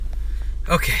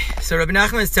Okay, so Rabbi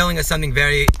Nachman is telling us something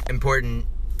very important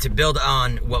to build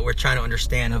on what we're trying to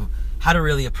understand of how to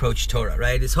really approach Torah,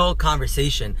 right? This whole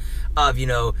conversation of,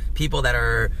 people that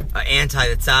are anti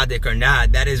the tzaddik or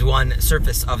not, that is one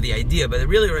surface of the idea. But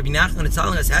really, Rabbi Nachman is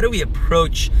telling us, how do we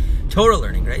approach Torah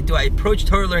learning, right? Do I approach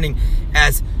Torah learning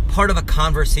as part of a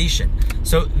conversation?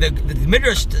 So the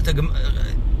Midrash, I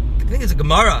think it's a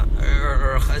Gemara,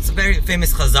 or it's a very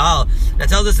famous Chazal that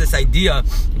tells us this idea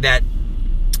that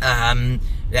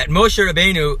that Moshe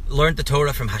Rabbeinu learned the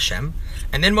Torah from Hashem,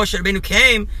 and then Moshe Rabbeinu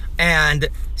came and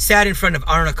sat in front of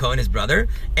Aaron HaKohen, his brother,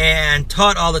 and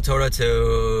taught all the Torah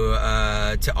to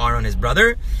Aaron, his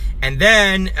brother, and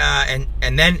then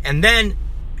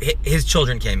his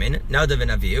children came in, Nadav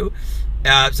and Avihu,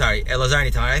 Elazar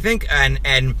and Itamar, I think,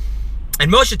 and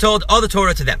Moshe told all the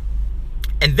Torah to them,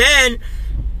 and then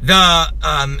the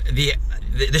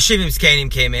Shivim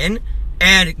Zkanim came in,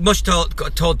 and Moshe taught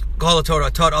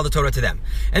all the Torah to them.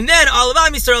 And then all of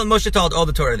Am Yisrael, Moshe taught all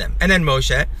the Torah to them. And then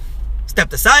Moshe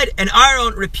stepped aside, and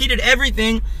Aaron repeated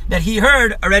everything that he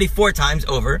heard already 4 times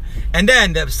over. And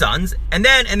then the sons, and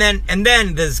then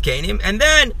the Zkanim, and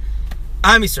then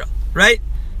Am Yisrael, right?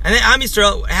 And then Am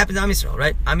Yisrael, what happened to Am Yisrael,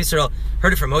 right? Am Yisrael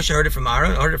heard it from Moshe, heard it from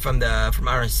Aaron, heard it from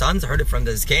Aaron's sons, heard it from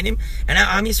the Zkanim, and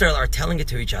now Am Yisrael are telling it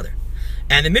to each other.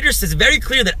 And the Midrash is very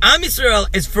clear that Am Yisrael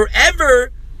is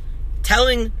forever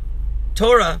telling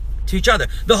Torah to each other.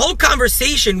 The whole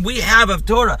conversation we have of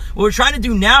Torah, what we're trying to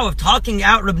do now of talking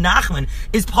out Reb Nachman,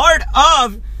 is part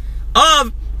of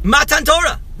Matan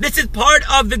Torah. This is part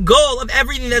of the goal of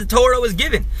everything that the Torah was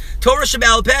given. Torah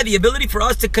Sheba'al Peh, the ability for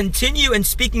us to continue and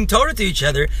speaking Torah to each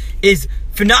other, is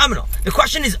phenomenal. The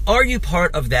question is, are you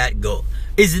part of that goal?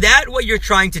 Is that what you're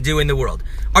trying to do in the world?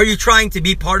 Are you trying to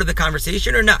be part of the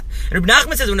conversation or not? And Reb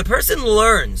Nachman says, when a person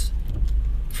learns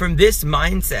from this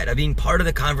mindset of being part of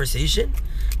the conversation,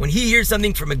 when he hears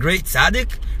something from a great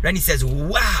tzaddik, right, and he says,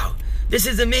 wow, this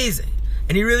is amazing,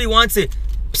 and he really wants to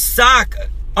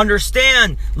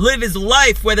understand, live his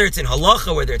life, whether it's in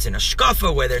halacha, whether it's in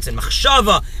hashkafa, whether it's in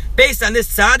machshava, based on this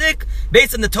tzaddik,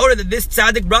 based on the Torah that this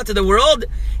tzaddik brought to the world,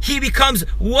 he becomes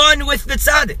one with the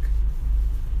tzaddik.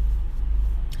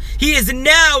 He is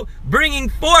now bringing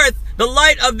forth the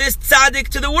light of this tzaddik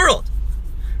to the world,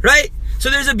 right? So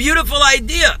there's a beautiful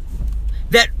idea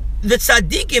that the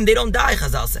tzaddikim, they don't die,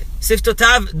 Chazal say.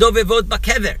 Siftotav dovevot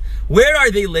bakever. Where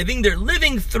are they living? They're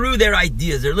living through their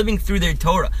ideas. They're living through their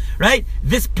Torah, right?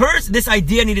 This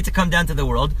idea needed to come down to the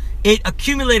world. It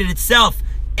accumulated itself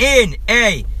in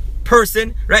a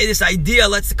person, right? This idea,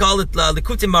 let's call it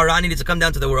Likutim Mara, needed to come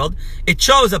down to the world. It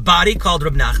chose a body called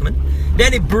Reb Nachman.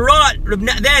 Then it brought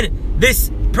then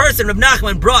this person, Reb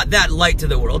Nachman, brought that light to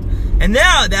the world. And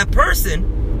now that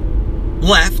person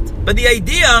left, but the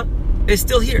idea is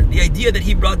still here. The idea that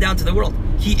he brought down to the world.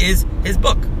 He is his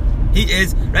book. He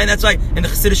is, right? And that's why in the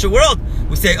Chassidish world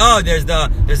we say, oh, there's the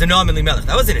Noam Elimelech.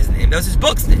 That wasn't his name. That was his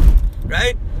book's name,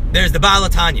 right? There's the Baal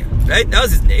Tanya, right? That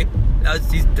was his name. That was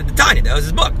the Tanya. That was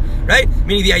his book, right?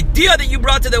 Meaning the idea that you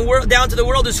brought to the world, down to the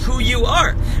world, is who you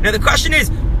are. Now the question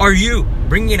is, are you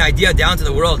bringing an idea down to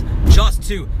the world just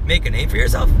to make a name for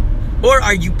yourself, or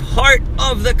are you part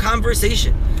of the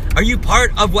conversation? Are you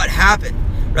part of what happened?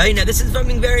 Right? Now this is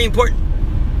something very important,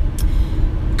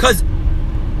 because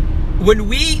when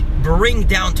we bring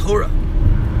down Torah,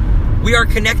 we are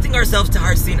connecting ourselves to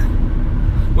Har Sinai.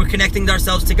 We're connecting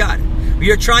ourselves to God.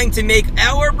 We are trying to make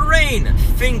our brain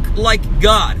think like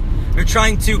God. We're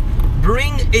trying to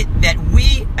bring it that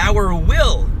our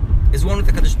will is one with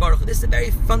the Kadosh Baruch Hu. This is a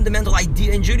very fundamental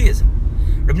idea in Judaism.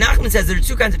 Reb Nachman says there are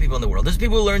 2 kinds of people in the world. There's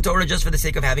people who learn Torah just for the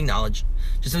sake of having knowledge,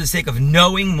 just for the sake of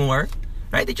knowing more,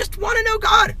 right? They just want to know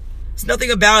God. It's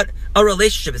nothing about a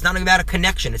relationship. It's nothing about a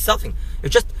connection. It's something.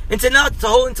 It's a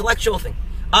whole intellectual thing.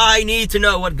 I need to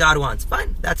know what God wants.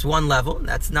 Fine. That's one level.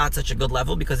 That's not such a good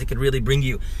level, because it could really bring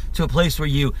you to a place where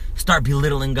you start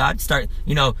belittling God, start,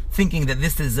 thinking that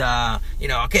this is,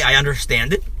 okay, I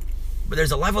understand it. But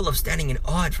there's a level of standing in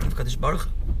awe in front of Kadosh Baruch Hu.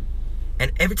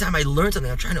 And every time I learn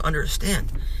something, I'm trying to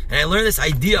understand. And I learn this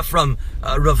idea from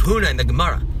Rav Huna in the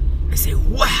Gemara. I say,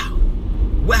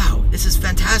 wow, this is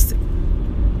fantastic.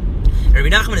 And Rabbi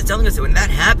Nachman is telling us that when that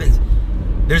happens,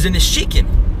 there's an nishikin.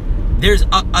 There's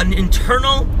an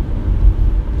eternal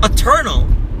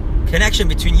connection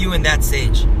between you and that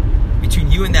sage, between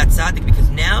you and that tzaddik, because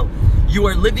now you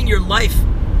are living your life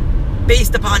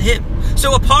based upon him.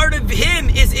 So a part of him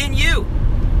is in you.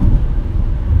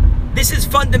 This is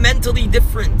fundamentally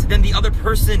different than the other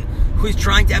person who is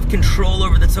trying to have control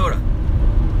over the Torah.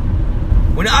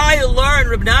 When I learn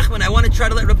Reb Nachman, I want to try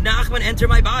to let Reb Nachman enter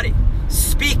my body,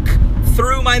 speak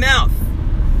through my mouth.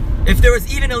 If there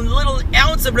was even a little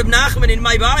ounce of Reb Nachman in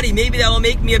my body, maybe that will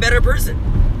make me a better person.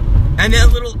 And then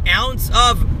a little ounce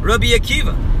of Rabbi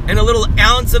Akiva, and a little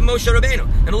ounce of Moshe Rabbeinu,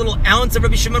 and a little ounce of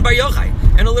Rabbi Shimon Bar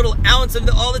Yochai, and a little ounce of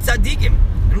all the tzaddikim.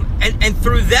 And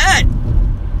through that,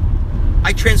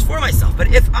 I transform myself.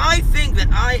 But if I think that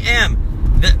I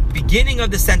am the beginning of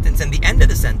the sentence and the end of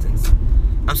the sentence,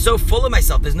 I'm so full of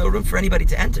myself, there's no room for anybody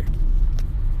to enter.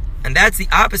 And that's the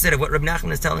opposite of what Reb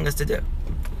Nachman is telling us to do.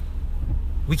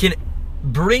 We can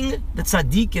bring the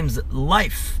tzaddikim's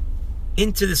life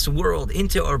into this world,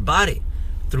 into our body,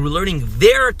 through learning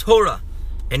their Torah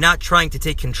and not trying to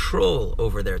take control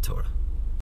over their Torah.